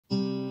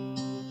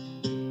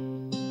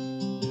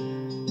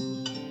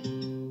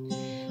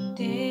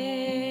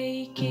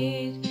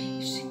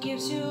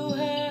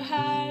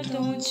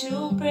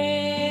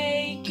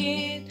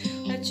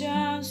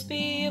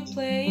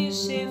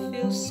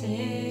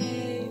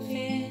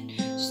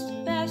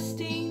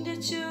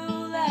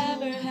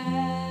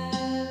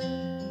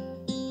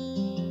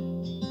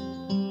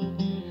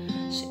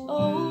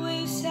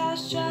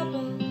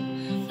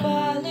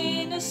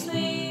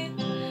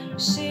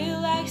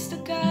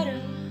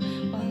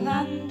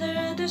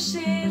the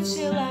sheets.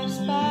 She loves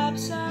pop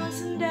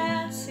songs and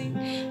dancing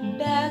and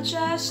bad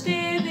trash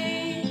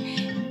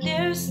TV.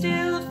 There's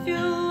still a few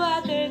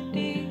other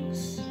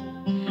things.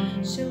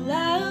 She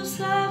loves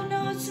love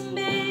notes and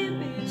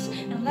babies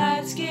and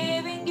likes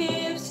giving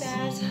gifts.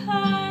 Has a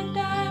hard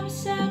time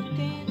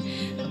accepting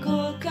a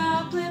cool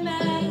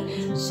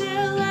compliment. She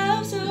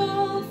loves her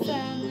whole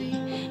family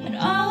and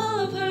all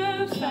of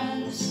her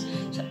friends.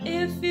 So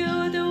if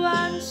you're the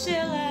one she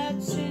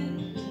lets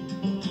in,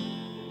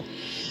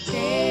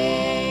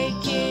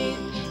 take it.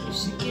 If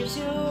she gives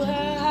you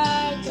her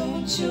heart,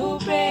 don't you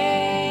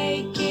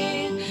break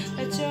it.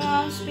 Let your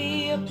arms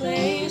be a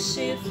place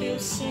she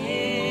feels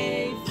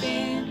safe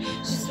in.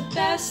 She's the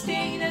best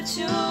thing that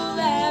you'll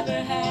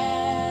ever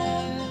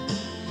have.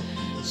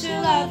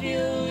 She'll love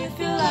you if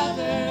you love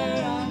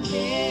her on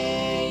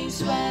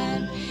days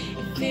when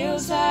it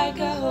feels like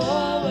a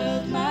whole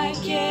world might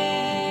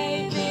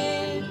cave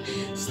in.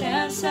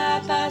 Stand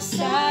side by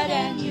side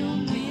and you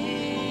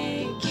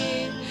make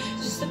it.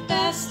 She's the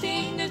best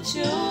thing that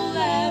you'll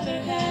ever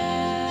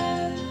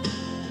have.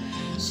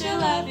 She'll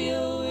love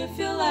you if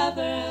you love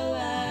her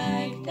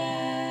like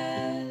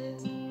that.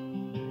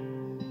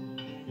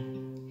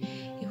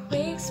 He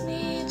wakes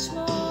me each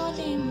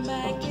morning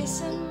by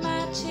kissing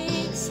my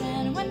cheeks,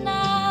 and when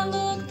I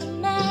look the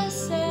man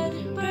said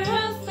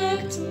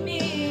perfect to me.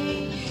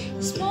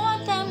 He's more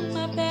than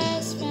my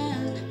best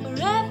friend,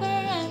 forever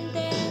and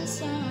then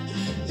some.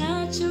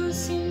 Now I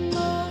choose him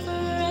over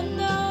and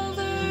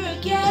over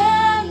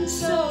again.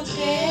 So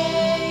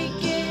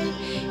take it.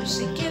 If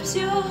she gives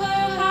you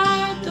her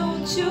heart,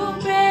 don't you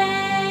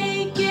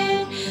break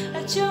it.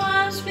 Let your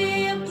arms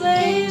be a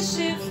place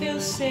she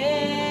feels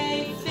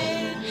safe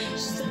in.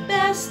 She's the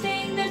best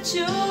thing that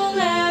you'll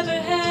ever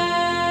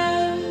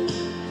have.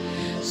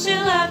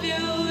 She'll love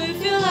you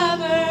if you love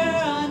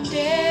her on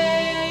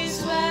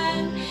days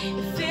when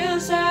it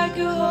feels like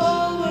your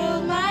whole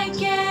world might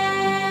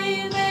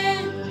cave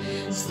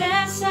in.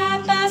 Stand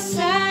side by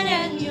side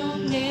and you'll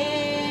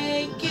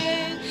make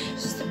it.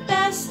 She's the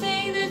best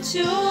thing that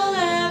you'll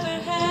ever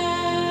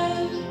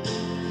have.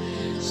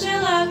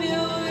 She'll love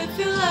you if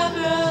you love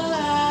her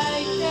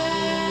like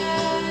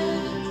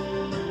that.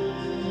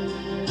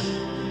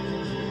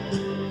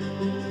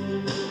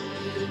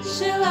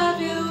 She'll love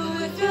you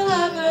if you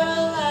love her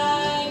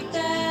like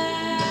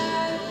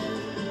that.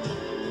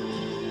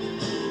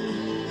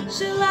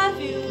 She'll love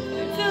you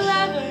if you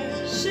love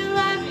her. She'll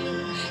love you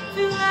if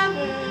you love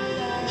her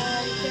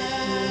like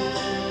that.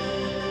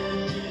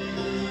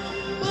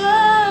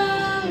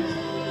 Whoa,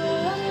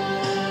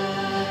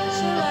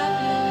 she'll love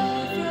you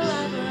if you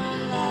love her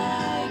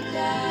like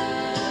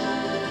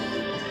that.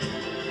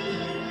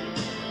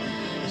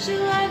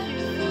 She'll love you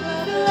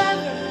if you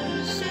love her.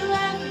 She'll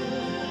love you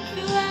if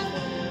you love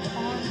her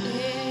on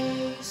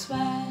days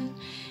when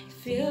it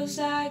feels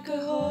like a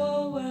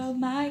whole world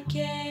might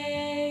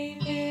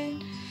cave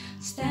in.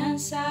 Stand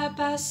side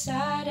by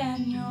side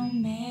and you'll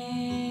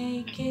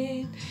make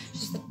it.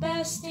 She's the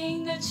best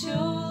thing that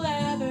you'll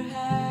ever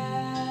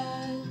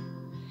have.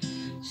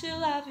 She'll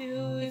love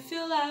you if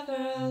you love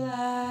her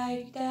like